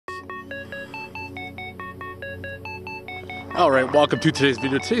Alright, welcome to today's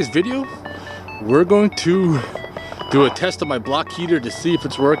video. Today's video, we're going to do a test of my block heater to see if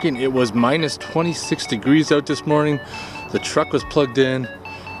it's working. It was minus 26 degrees out this morning. The truck was plugged in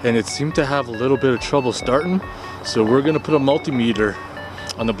and it seemed to have a little bit of trouble starting. So we're going to put a multimeter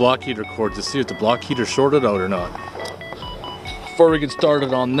on the block heater cord to see if the block heater shorted out or not. Before we get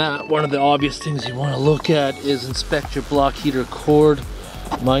started on that, one of the obvious things you want to look at is inspect your block heater cord.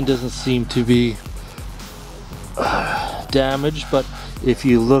 Mine doesn't seem to be damaged, but if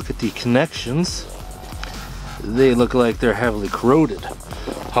you look at the connections, they look like they're heavily corroded.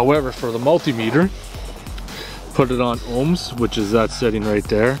 However, for the multimeter, put it on ohms, which is that setting right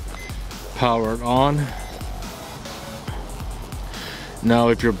there. Power it on. Now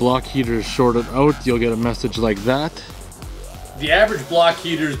if your block heater is shorted out, you'll get a message like that. The average block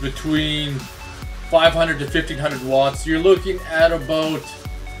heater is between 500 to 1500 watts. You're looking at about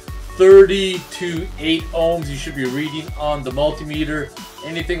 30 to 8 ohms you should be reading on the multimeter.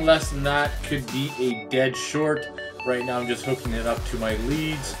 Anything less than that could be a dead short. Right now I'm just hooking it up to my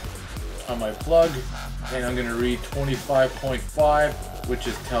leads on my plug, and I'm going to read 25.5, which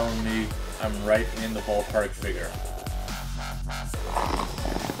is telling me I'm right in the ballpark figure.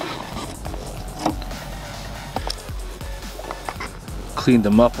 Clean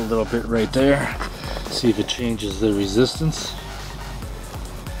them up a little bit right there. See if it changes the resistance.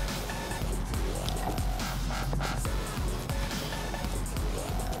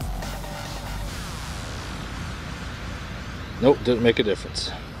 Nope, didn't make a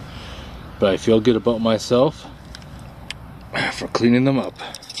difference. But I feel good about myself for cleaning them up.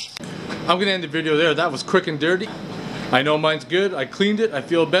 I'm gonna end the video there. That was quick and dirty. I know mine's good. I cleaned it. I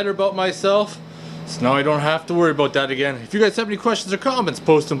feel better about myself. So now I don't have to worry about that again. If you guys have any questions or comments,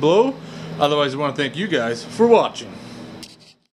 post them below. Otherwise, I want to thank you guys for watching.